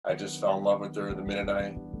I just fell in love with her the minute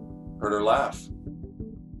I heard her laugh.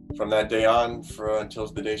 From that day on, until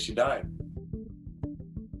the day she died.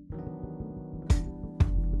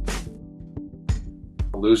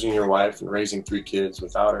 Losing your wife and raising 3 kids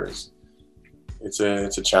without her it's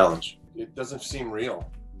a challenge. It doesn't seem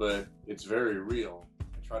real, but it's very real.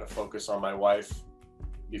 I try to focus on my wife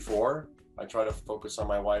before. I try to focus on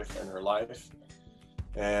my wife and her life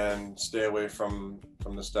and stay away from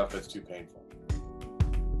the stuff that's too painful.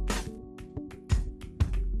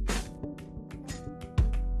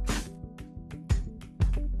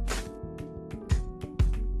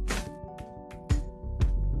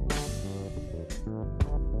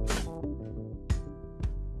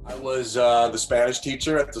 I was the Spanish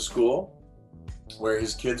teacher at the school where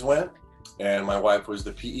his kids went, and my wife was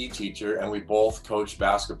the PE teacher, and we both coached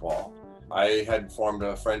basketball. I had formed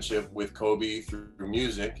a friendship with Kobe through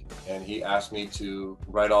music, and he asked me to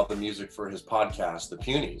write all the music for his podcast, The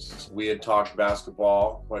Punies. We had talked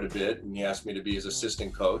basketball quite a bit, and he asked me to be his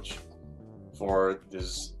assistant coach for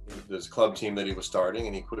this club team that he was starting,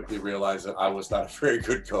 and he quickly realized that I was not a very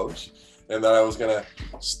good coach and that I was gonna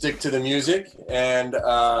stick to the music, and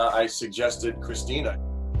I suggested Christina.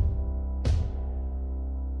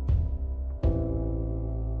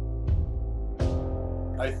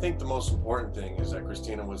 I think the most important thing is that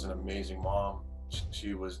Christina was an amazing mom.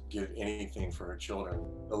 She would give anything for her children.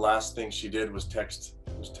 The last thing she did was text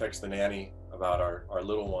the nanny about our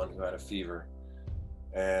little one who had a fever.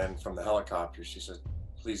 And from the helicopter, she said,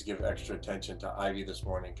 "Please give extra attention to Ivy this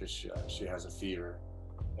morning because she has a fever,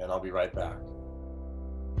 and I'll be right back."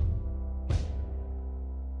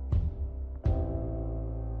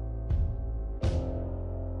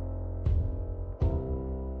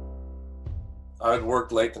 I had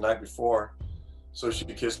worked late the night before, so she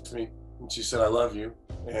kissed me and she said, "I love you."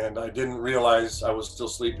 And I didn't realize I was still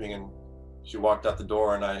sleeping, and she walked out the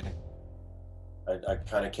door, and I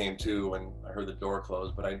kind of came to when I heard the door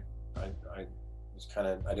close, but I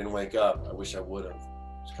didn't wake up. I wish I would have.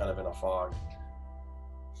 I was kind of in a fog.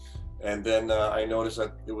 And then I noticed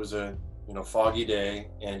that it was a foggy day,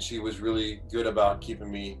 and she was really good about keeping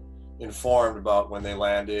me informed about when they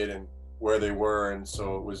landed and where they were. And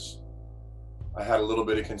so I had a little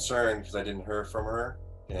bit of concern because I didn't hear from her,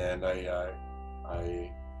 and I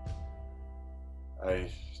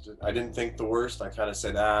didn't think the worst. I kind of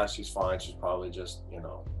said, she's fine. She's probably just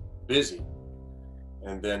busy.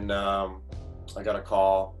 And then I got a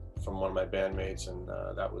call from one of my bandmates, and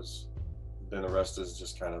then the rest is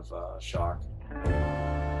just kind of shock.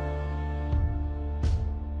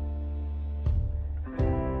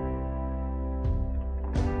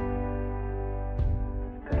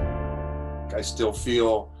 I still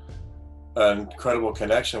feel an incredible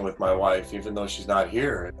connection with my wife, even though she's not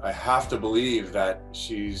here. I have to believe that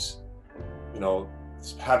she's,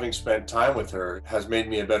 having spent time with her has made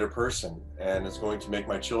me a better person, and it's going to make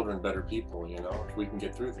my children better people, if we can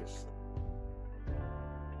get through this.